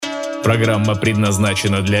Программа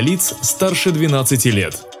предназначена для лиц старше 12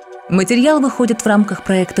 лет. Материал выходит в рамках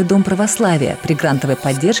проекта «Дом Православия» при грантовой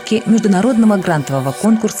поддержке международного грантового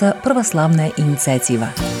конкурса «Православная инициатива».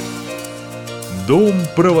 Дом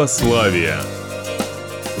Православия.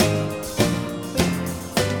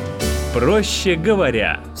 Проще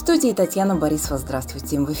говоря. В студии Татьяна, Борисова,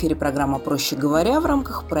 здравствуйте. В эфире программа «Проще говоря» в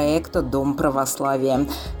рамках проекта «Дом Православия».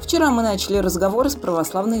 Вчера мы начали разговор с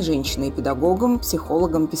православной женщиной, педагогом,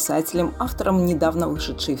 психологом, писателем, автором недавно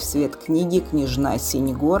вышедшей в свет книги «Княжна.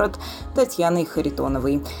 Синий город» Татьяной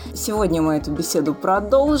Харитоновой. Сегодня мы эту беседу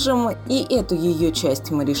продолжим, и эту ее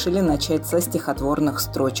часть мы решили начать со стихотворных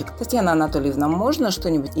строчек. Татьяна Анатольевна, можно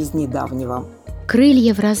что-нибудь из недавнего?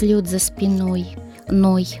 Крылья в разлет за спиной,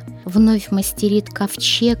 Ной вновь мастерит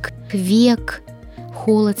ковчег, век,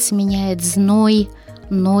 холод сменяет зной,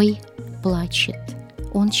 Ной плачет,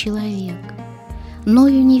 он человек.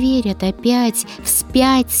 Ною не верят опять,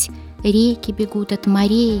 вспять, реки бегут от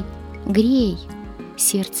морей, грей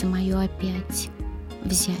сердце мое опять,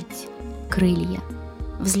 взять крылья,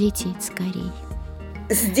 взлететь скорей.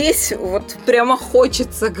 Здесь вот прямо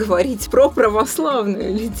хочется говорить про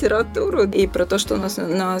православную литературу и про то, что у нас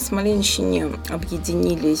на Смоленщине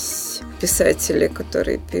объединились писатели,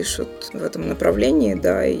 которые пишут в этом направлении,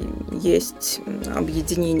 да, и есть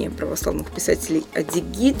объединение православных писателей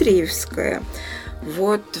Адигидриевское.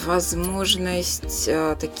 Вот возможность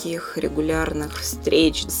таких регулярных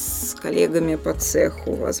встреч с коллегами по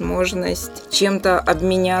цеху, возможность чем-то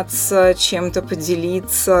обменяться, чем-то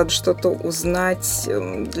поделиться, что-то узнать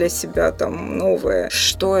для себя там новое.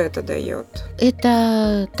 Что это дает?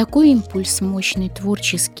 Это такой импульс мощный,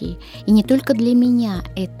 творческий. И не только для меня,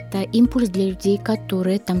 это импульс для людей,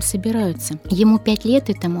 которые там собираются. Ему 5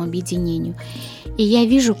 лет, этому объединению. И я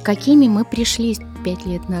вижу, какими мы пришли 5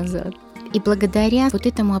 лет назад. И благодаря вот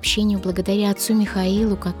этому общению, благодаря отцу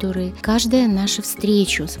Михаилу, который каждую нашу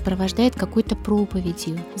встречу сопровождает какой-то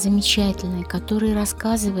проповедью замечательной, который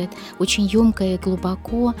рассказывает очень емко и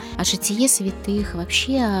глубоко о житие святых,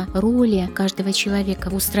 вообще о роли каждого человека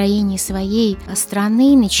в устроении своей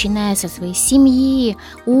страны, начиная со своей семьи,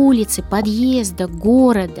 улицы, подъезда,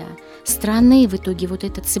 города, страны, в итоге вот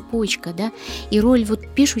эта цепочка, да, и роль вот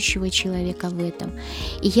пишущего человека в этом.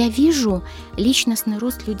 И я вижу личностный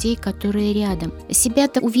рост людей, которые рядом.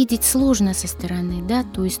 Себя-то увидеть сложно со стороны, да,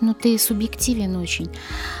 то есть, ты субъективен очень.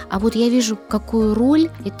 А вот я вижу, какую роль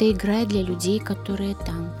это играет для людей, которые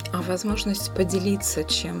там. А возможность поделиться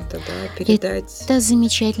чем-то, да, передать. Это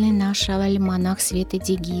замечательный наш альманах Светы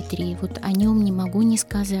Дигитрии. Вот о нем не могу не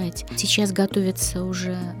сказать. Сейчас готовится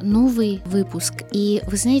уже новый выпуск. И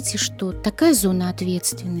вы знаете, что такая зона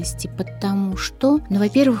ответственности, потому что,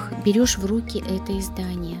 во-первых, берешь в руки это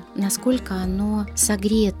издание, насколько оно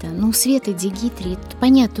согрето. Света Дигитрии,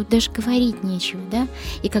 понятно, тут даже говорить нечего, да?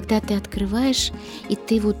 И когда ты открываешь, и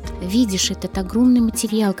ты вот видишь этот огромный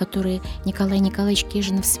материал, который Николай Николаевич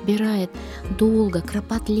Кежинов собирает долго,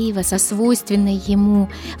 кропотливо, со свойственной ему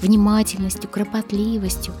внимательностью,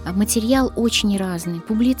 кропотливостью. А материал очень разный.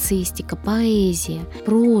 Публицистика, поэзия,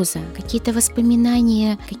 проза, какие-то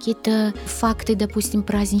воспоминания, какие-то факты, допустим,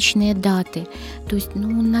 праздничные даты. То есть,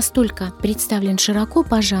 он настолько представлен широко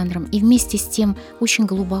по жанрам и вместе с тем очень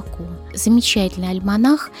глубоко. Замечательный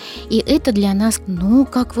альманах, и это для нас,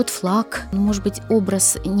 как вот флаг. Может быть,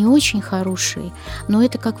 образ не очень хороший, но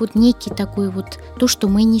это как вот некий такой вот то, что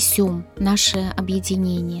мы несем, наше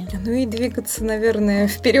объединение. И двигаться, наверное,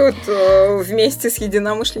 вперед вместе с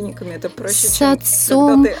единомышленниками. Это проще, чем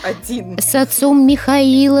когда ты один. С отцом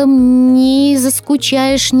Михаилом не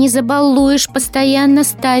заскучаешь, не забалуешь, постоянно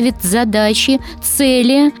ставит задачи,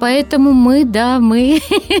 цели, поэтому мы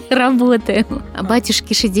работаем. А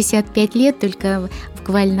батюшке 65 лет, только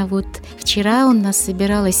буквально вот вчера он нас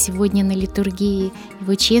собирал, а сегодня на литургии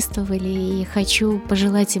его чествовали, и хочу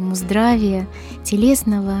пожелать ему здравия,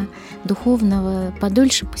 телесного, духовного,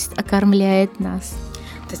 подольше пусть окормляет нас.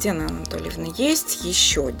 Татьяна Анатольевна, есть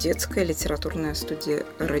еще детская литературная студия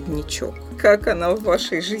 «Родничок». Как она в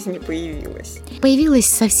вашей жизни появилась? Появилась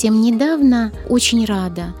совсем недавно, очень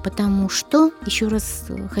рада, потому что, еще раз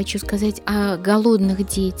хочу сказать о голодных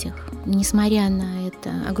детях. Несмотря на это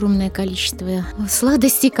огромное количество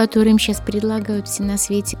сладостей, которые им сейчас предлагают все на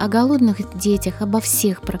свете, о голодных детях, обо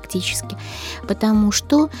всех практически, потому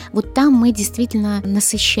что вот там мы действительно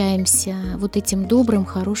насыщаемся вот этим добрым,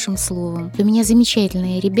 хорошим словом. У меня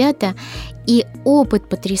замечательные ребята, и опыт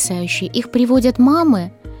потрясающий. Их приводят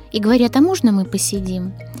мамы и говорят: а можно мы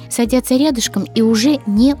посидим? Садятся рядышком и уже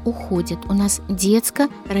не уходят. У нас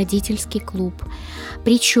детско-родительский клуб.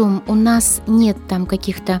 Причем у нас нет там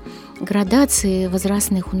каких-то градаций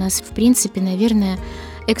возрастных. У нас, в принципе, наверное,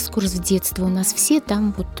 экскурс в детство. У нас все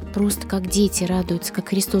там вот просто как дети радуются, как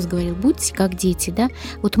Христос говорил, будьте как дети, да?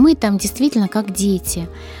 Вот мы там действительно как дети.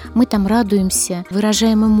 Мы там радуемся,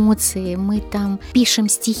 выражаем эмоции, мы там пишем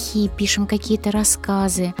стихи, пишем какие-то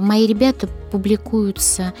рассказы. Мои ребята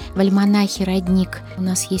публикуются в альманахе «Родник». У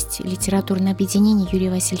нас есть литературное объединение Юрия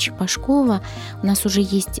Васильевича Пашкова. У нас уже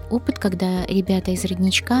есть опыт, когда ребята из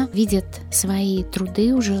 «Родничка» видят свои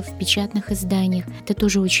труды уже в печатных изданиях. Это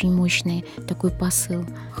тоже очень мощный такой посыл.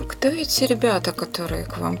 А кто эти ребята, которые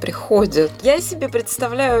к вам приходят? Я себе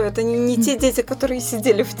представляю, это не те дети, которые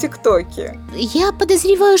сидели в ТикТоке. Я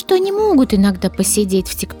подозреваю, что они могут иногда посидеть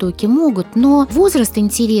в ТикТоке, могут, но возраст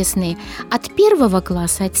интересный. От 1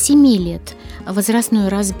 класса, от 7 лет, возрастной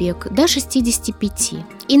разбег, до 65.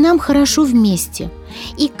 И нам хорошо вместе.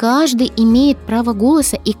 И каждый имеет право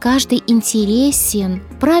голоса, и каждый интересен.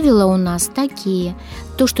 Правила у нас такие.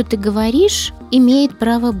 То, что ты говоришь, имеет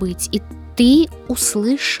право быть. И ты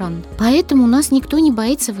услышан. Поэтому у нас никто не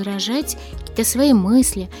боится выражать какие-то свои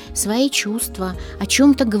мысли, свои чувства, о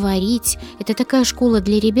чем-то говорить. Это такая школа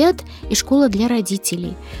для ребят и школа для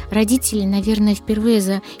родителей. Родители, наверное, впервые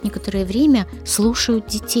за некоторое время слушают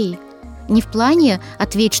детей. Не в плане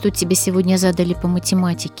 «ответь, что тебе сегодня задали по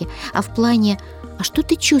математике», а в плане «а что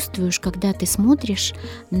ты чувствуешь, когда ты смотришь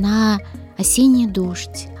на осенний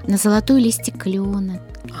дождь, на золотой листик клена?»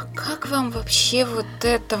 А как вам вообще вот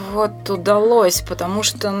это вот удалось? Потому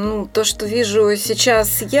что, то, что вижу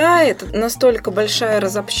сейчас я, это настолько большая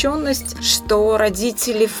разобщенность, что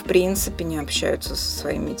родители в принципе не общаются со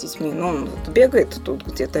своими детьми. Он бегает тут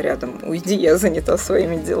где-то рядом, уйди, я занята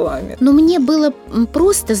своими делами. Но мне было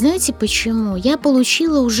просто, знаете почему? Я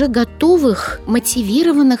получила уже готовых,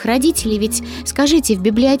 мотивированных родителей. Ведь, скажите, в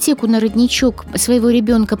библиотеку на родничок своего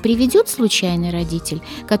ребенка приведет случайный родитель,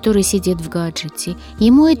 который сидит в гаджете?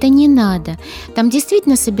 Ему это не надо. Там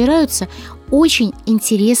действительно собираются очень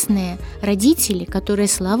интересные родители, которые,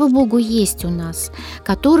 слава богу, есть у нас,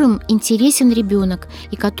 которым интересен ребенок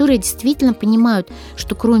и которые действительно понимают,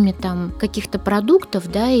 что кроме там каких-то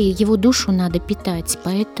продуктов, да, и его душу надо питать,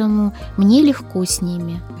 поэтому мне легко с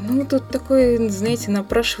ними. Тут такой, знаете,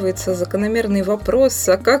 напрашивается закономерный вопрос,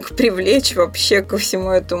 а как привлечь вообще ко всему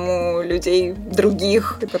этому людей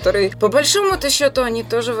других, которые, по большому-то счету, они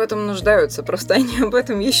тоже в этом нуждаются, просто они об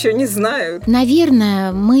этом еще не знают.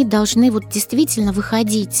 Наверное, мы должны действительно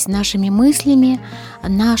выходить с нашими мыслями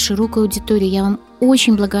на широкую аудиторию. Я вам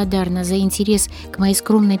очень благодарна за интерес к моей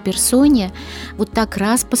скромной персоне. Вот так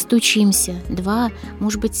раз постучимся, два,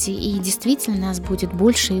 может быть, и действительно нас будет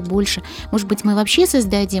больше и больше. Может быть, мы вообще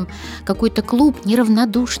создадим какой-то клуб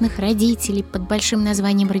неравнодушных родителей под большим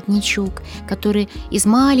названием «Родничок», который из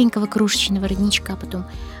маленького крошечного родничка потом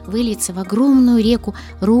выльется в огромную реку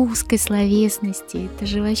русской словесности. Это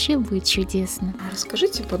же вообще будет чудесно.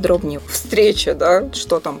 Расскажите подробнее. Встреча, да?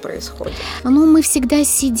 Что там происходит? Мы всегда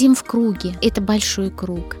сидим в круге. Это большой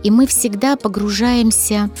круг. И мы всегда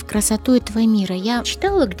погружаемся в красоту этого мира. Я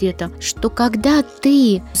читала где-то, что когда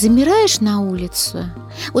ты замираешь на улице,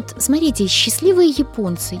 вот смотрите, счастливые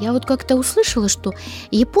японцы. Я вот как-то услышала, что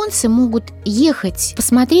японцы могут ехать,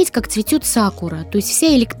 посмотреть, как цветет сакура. То есть вся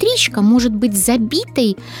электричка может быть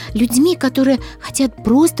забитой людьми, которые хотят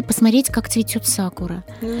просто посмотреть, как цветет сакура.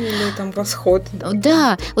 Или там восход.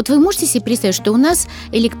 Да, вот вы можете себе представить, что у нас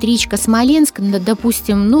электричка Смоленск,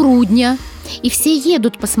 допустим, Рудня, и все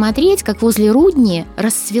едут посмотреть, как возле Рудни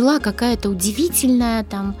расцвела какая-то удивительное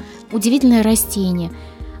растение.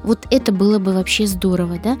 Вот это было бы вообще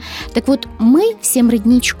здорово, да? Так вот, мы всем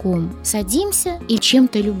родничком садимся и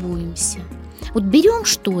чем-то любуемся. Вот берем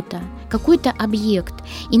что-то, какой-то объект,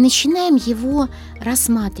 и начинаем его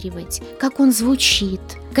рассматривать, как он звучит,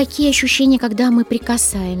 какие ощущения, когда мы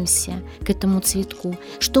прикасаемся к этому цветку,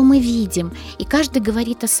 что мы видим, и каждый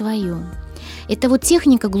говорит о своем. Это вот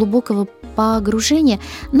техника глубокого погружения.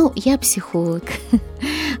 Я психолог,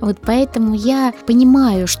 вот поэтому я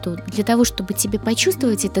понимаю, что для того, чтобы тебе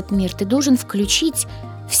почувствовать этот мир, ты должен включить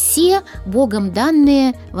все Богом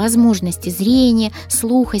данные возможности зрения,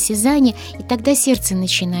 слуха, осязания, и тогда сердце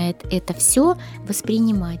начинает это все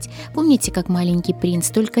воспринимать. Помните, как маленький принц?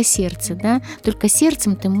 Только сердце, да? Только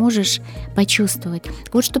сердцем ты можешь почувствовать.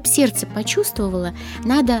 Вот чтобы сердце почувствовало,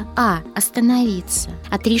 надо остановиться,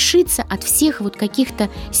 отрешиться от всех вот каких-то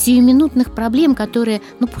сиюминутных проблем, которые,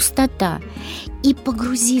 пустота, и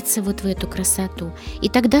погрузиться вот в эту красоту. И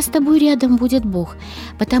тогда с тобой рядом будет Бог,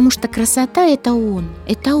 потому что красота — это Он,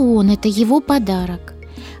 это Его подарок.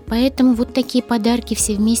 Поэтому вот такие подарки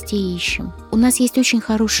все вместе ищем. У нас есть очень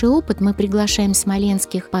хороший опыт. Мы приглашаем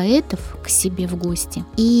смоленских поэтов к себе в гости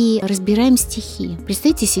и разбираем стихи.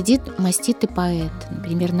 Представьте, сидит маститый поэт,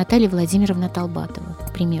 например, Наталья Владимировна Толбатова.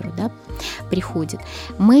 к примеру, да, приходит,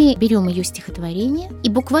 мы берем ее стихотворение и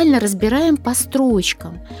буквально разбираем по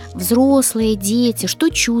строчкам. Взрослые, дети, что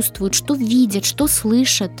чувствуют, что видят, что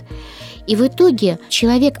слышат. И в итоге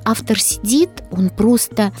автор сидит, он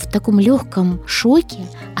просто в таком легком шоке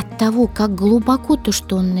от того, как глубоко то,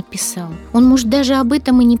 что он написал. Он, может, даже об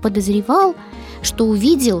этом и не подозревал, что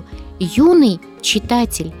увидел юный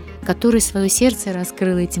читатель, который свое сердце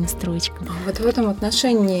раскрыл этим строчкам. Вот в этом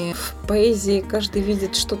отношении в поэзии каждый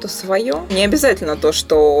видит что-то свое. Не обязательно то,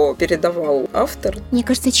 что передавал автор. Мне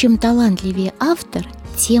кажется, чем талантливее автор,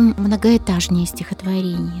 тем многоэтажнее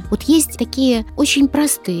стихотворение. Вот есть такие очень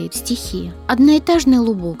простые стихи. Одноэтажный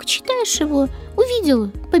лубок. Читаешь его, увидел,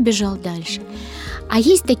 побежал дальше. А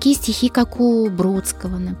есть такие стихи, как у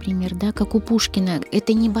Бродского, например, да, как у Пушкина.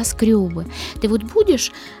 Это небоскребы. Ты вот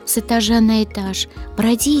будешь с этажа на этаж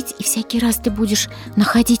бродить, и всякий раз ты будешь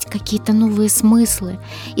находить какие-то новые смыслы,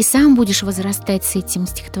 и сам будешь возрастать с этим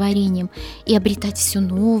стихотворением и обретать все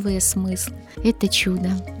новые смыслы. Это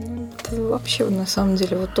чудо. Это вообще, на самом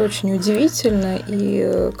деле, вот очень удивительно.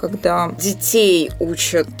 И когда детей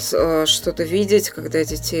учат что-то видеть, когда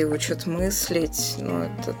детей учат мыслить,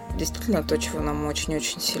 это действительно то, чего нам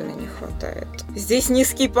очень-очень сильно не хватает. Здесь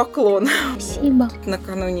низкий поклон. Спасибо.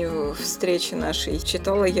 Накануне встречи нашей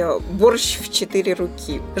читала я «Борщ в 4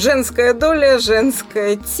 руки». Женская доля,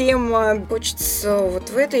 женская тема. Хочется вот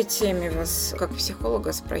в этой теме вас, как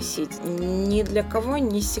психолога, спросить. Ни для кого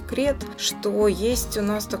не секрет, что есть у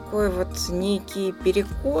нас такой вот некий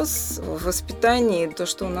перекос в воспитании. То,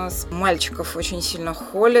 что у нас мальчиков очень сильно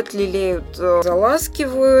холят, лелеют,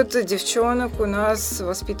 заласкивают. Девчонок у нас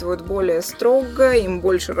воспитывают более строго, им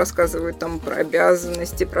больше рассказывают там про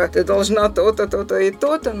обязанности, про ты должна то-то, то-то и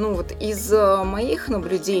то-то. Вот из моих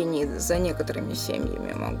наблюдений за некоторыми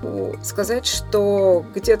семьями могу сказать, что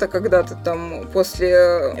где-то когда-то там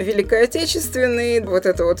после Великой Отечественной вот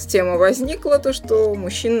эта вот тема возникла, то, что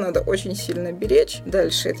мужчин надо очень сильно беречь.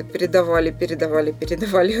 Дальше это передавали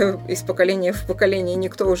из поколения в поколение.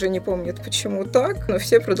 Никто уже не помнит, почему так, но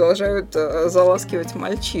все продолжают заласкивать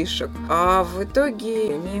мальчишек. А в итоге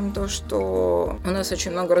имеем то, что у нас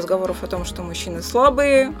очень много разговоров о том, что мужчины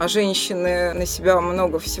слабые, а женщины на себя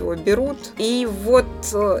много всего берут. И вот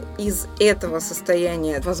из этого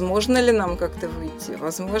состояния возможно ли нам как-то выйти?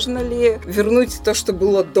 Возможно ли вернуть то, что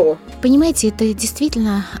было до? Понимаете, это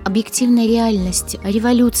действительно объективная реальность.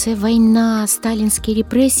 Революция, война, сталинские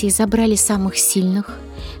репрессии забрали самых сильных,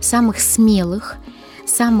 самых смелых,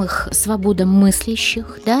 самых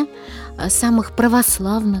свободомыслящих, да, самых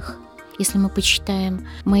православных. Если мы почитаем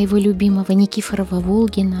моего любимого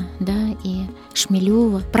Никифорова-Волгина, да, и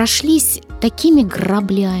Шмелева, прошлись такими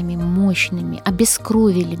граблями мощными,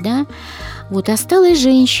 обескровили, да, вот осталась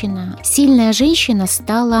женщина. Сильная женщина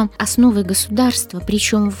стала основой государства,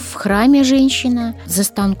 причем в храме женщина, за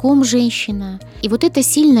станком женщина. И вот эта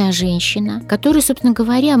сильная женщина, которая, собственно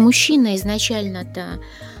говоря, мужчина изначально-то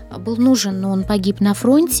был нужен, но он погиб на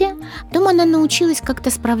фронте. Потом она научилась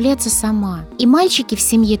как-то справляться сама. И мальчики в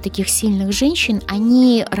семье таких сильных женщин,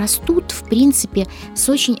 они растут, в принципе, с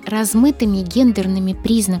очень размытыми гендерными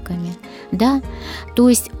признаками. Да? То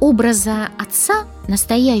есть образа отца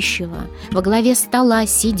настоящего, во главе стола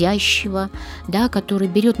сидящего, да, который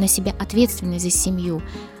берет на себя ответственность за семью,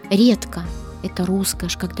 редко. Это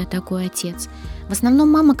роскошь, когда такой отец. В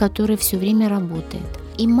основном мама, которая все время работает.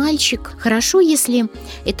 И мальчик, хорошо, если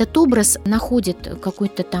этот образ находит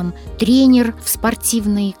какой-то там тренер в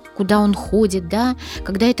спортивной, куда он ходит, да,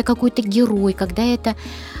 когда это какой-то герой, когда это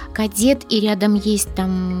кадет и рядом есть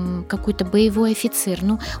там какой-то боевой офицер.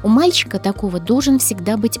 Но у мальчика такого должен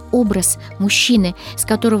всегда быть образ мужчины, с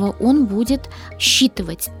которого он будет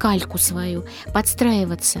считывать кальку свою,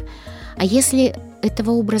 подстраиваться. А если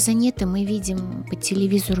этого образа нет, и мы видим по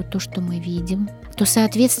телевизору то, что мы видим, то,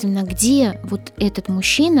 соответственно, где вот этот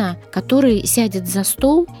мужчина, который сядет за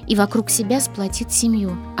стол и вокруг себя сплотит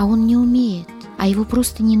семью? А он не умеет, а его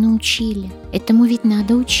просто не научили. Этому ведь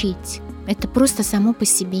надо учить. Это просто само по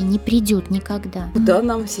себе не придет никогда. Куда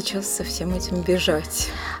нам сейчас со всем этим бежать?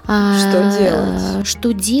 Что делать?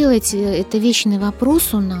 Что делать? Это вечный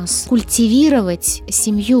вопрос у нас. Культивировать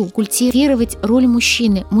семью, культивировать роль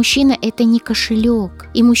мужчины. Мужчина – это не кошелек.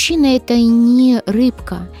 И мужчина – это не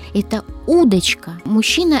рыбка. Это удочка.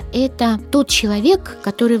 Мужчина – это тот человек,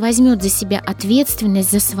 который возьмет за себя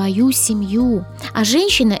ответственность за свою семью. А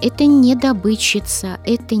женщина – это не добытчица,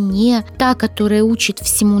 это не та, которая учит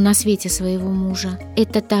всему на свете своего мужа.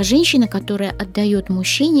 Это та женщина, которая отдает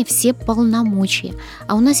мужчине все полномочия.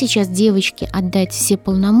 А у нас сейчас девочки отдать все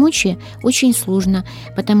полномочия очень сложно,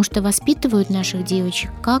 потому что воспитывают наших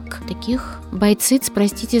девочек как таких бойциц,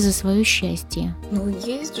 простите за свое счастье. Ну,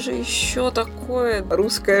 есть же еще такое: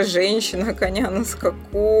 русская женщина, коня на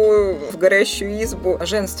скаку, в горящую избу. А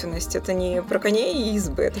женственность — это не про коней и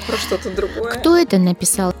избы, это про что-то другое. Кто это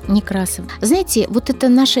написал? Некрасов. Знаете, вот это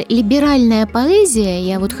наша либеральная поэзия,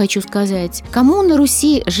 я вот хочу сказать, кому на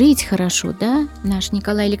Руси жить хорошо, да? Наш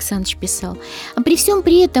Николай Александрович писал. А при всем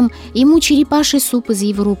при этом ему черепаший суп из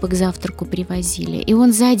Европы к завтраку привозили, и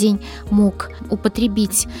он за день мог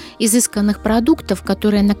употребить изысканных продуктов,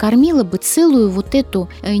 которая накормила бы целую вот эту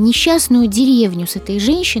несчастную деревню с этой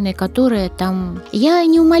женщиной, которая там... Я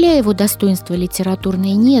не умаляю его достоинства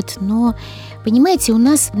литературное, нет, но... Понимаете, у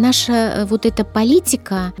нас наша вот эта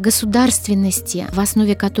политика государственности, в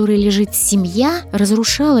основе которой лежит семья,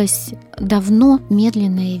 разрушалась давно,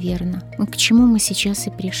 медленно и верно. К чему мы сейчас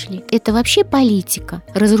и пришли. Это вообще политика,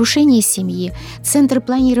 разрушение семьи, центры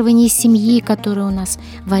планирования семьи, которые у нас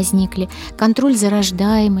возникли, контроль за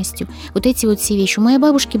рождаемостью, вот эти вот все вещи. У моей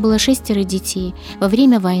бабушки было 6 детей во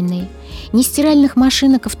время войны. Ни стиральных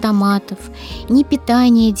машинок, автоматов, ни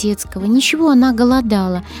питания детского, ничего, она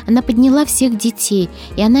голодала. Она подняла всех детей,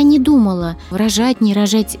 и она не думала, рожать, не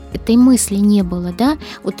рожать, этой мысли не было, да?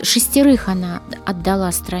 Вот 6 она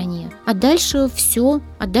отдала стране. А дальше все,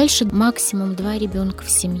 а дальше максимум 2 ребенка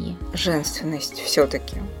в семье. Женственность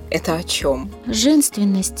все-таки. Это о чем?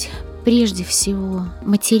 Женственность прежде всего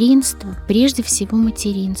материнство, прежде всего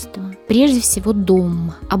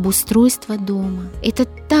дом, обустройство дома. Это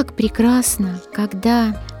так прекрасно,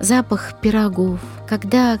 когда запах пирогов,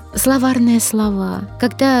 когда словарные слова,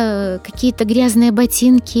 когда какие-то грязные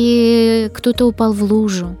ботинки, кто-то упал в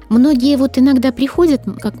лужу. Многие вот иногда приходят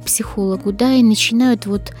как к психологу, да, и начинают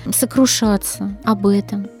вот сокрушаться об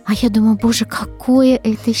этом. А я думаю, боже, какое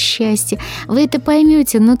это счастье! Вы это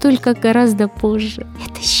поймете, но только гораздо позже.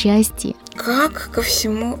 Это счастье. Как ко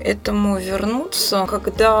всему этому вернуться,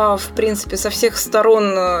 когда, в принципе, со всех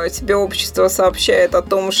сторон тебе общество сообщает о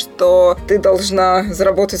том, что ты должна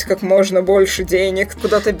заработать как можно больше денег,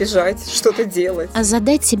 куда-то бежать, что-то делать? А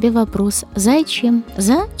задать себе вопрос: зачем?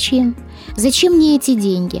 Зачем? Зачем мне эти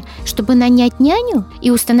деньги? Чтобы нанять няню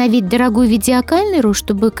и установить дорогую видеокамеру,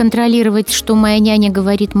 чтобы контролировать, что моя няня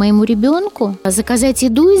говорит моему ребенку? Заказать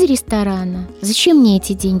еду из ресторана? Зачем мне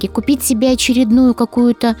эти деньги? Купить себе очередную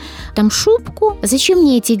какую-то там шубку? Зачем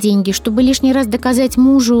мне эти деньги? Чтобы лишний раз доказать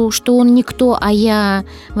мужу, что он никто, а я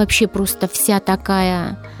вообще просто вся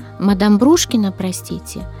такая мадам Брошкина,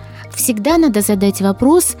 простите. Всегда надо задать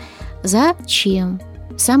вопрос: зачем?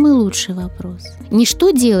 Самый лучший вопрос. Не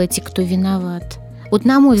что делать и кто виноват. Вот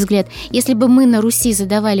на мой взгляд, если бы мы на Руси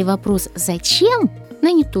задавали вопрос «зачем?», но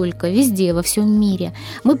не только, везде, во всем мире,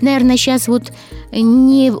 мы бы, наверное, сейчас вот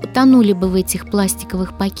не тонули бы в этих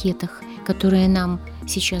пластиковых пакетах, которые нам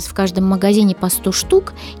сейчас в каждом магазине по 100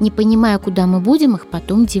 штук, не понимая, куда мы будем их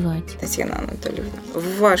потом девать. Татьяна Анатольевна,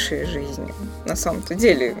 в вашей жизни на самом-то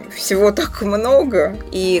деле всего так много,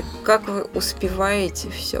 и как вы успеваете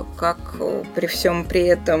все, как при всем при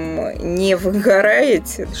этом не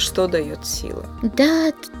выгораете, что дает силы?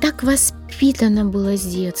 Да, так воспитано было с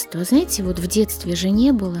детства. Знаете, вот в детстве же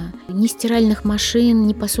не было ни стиральных машин,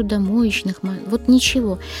 ни посудомоечных, вот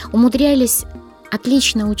ничего. Умудрялись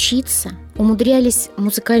отлично учиться, умудрялись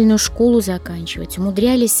музыкальную школу заканчивать,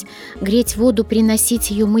 умудрялись греть воду,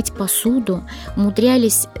 приносить ее, мыть посуду,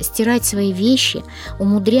 умудрялись стирать свои вещи,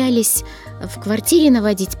 умудрялись в квартире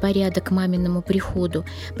наводить порядок к маминому приходу,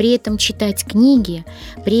 при этом читать книги,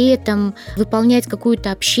 при этом выполнять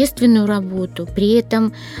какую-то общественную работу, при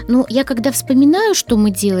этом, я когда вспоминаю, что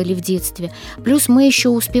мы делали в детстве, плюс мы еще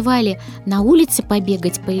успевали на улице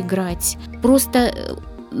побегать, поиграть, просто...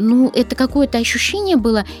 это какое-то ощущение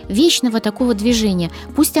было вечного такого движения.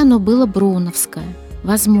 Пусть оно было броуновское,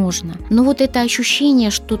 возможно. Но вот это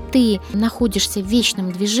ощущение, что ты находишься в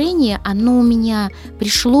вечном движении, оно у меня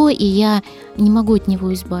пришло, и я не могу от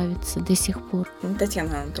него избавиться до сих пор.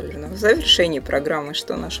 Татьяна Анатольевна, в завершении программы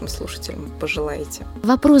что нашим слушателям пожелаете?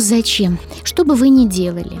 Вопрос «зачем?». Что бы вы ни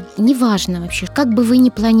делали, неважно вообще, как бы вы ни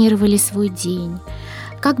планировали свой день,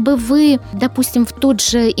 как бы вы, допустим, в тот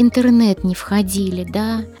же интернет не входили,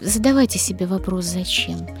 да, задавайте себе вопрос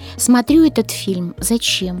 «зачем?». Смотрю этот фильм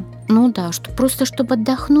 «зачем?». Просто чтобы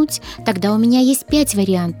отдохнуть. Тогда у меня есть 5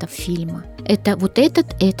 вариантов фильма. Это вот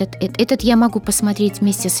этот я могу посмотреть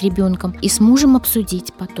вместе с ребенком и с мужем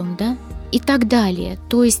обсудить потом, да? и так далее.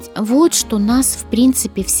 То есть вот что нас, в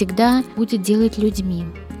принципе, всегда будет делать людьми.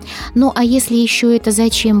 Ну, а если еще это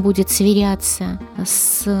зачем будет сверяться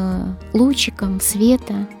с лучиком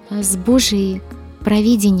света, с Божьей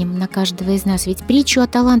провидением на каждого из нас? Ведь притчу о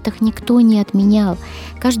талантах никто не отменял.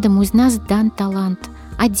 Каждому из нас дан талант.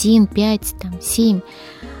 1, 5, 7.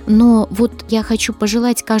 Но вот я хочу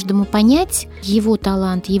пожелать каждому понять его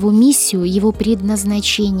талант, его миссию, его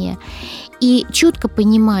предназначение. И четко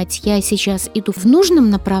понимать, я сейчас иду в нужном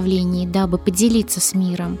направлении, дабы поделиться с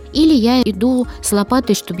миром, или я иду с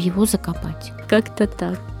лопатой, чтобы его закопать. Как-то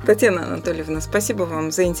так. Татьяна Анатольевна, спасибо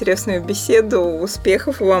вам за интересную беседу,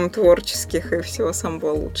 успехов вам творческих и всего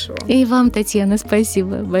самого лучшего. И вам, Татьяна,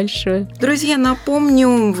 спасибо большое. Друзья,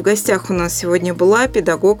 напомню, в гостях у нас сегодня была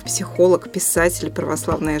педагог, психолог, писатель,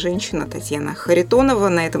 православная женщина Татьяна Харитонова.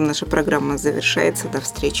 На этом наша программа завершается. До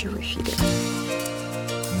встречи в эфире.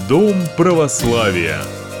 Дом Православия.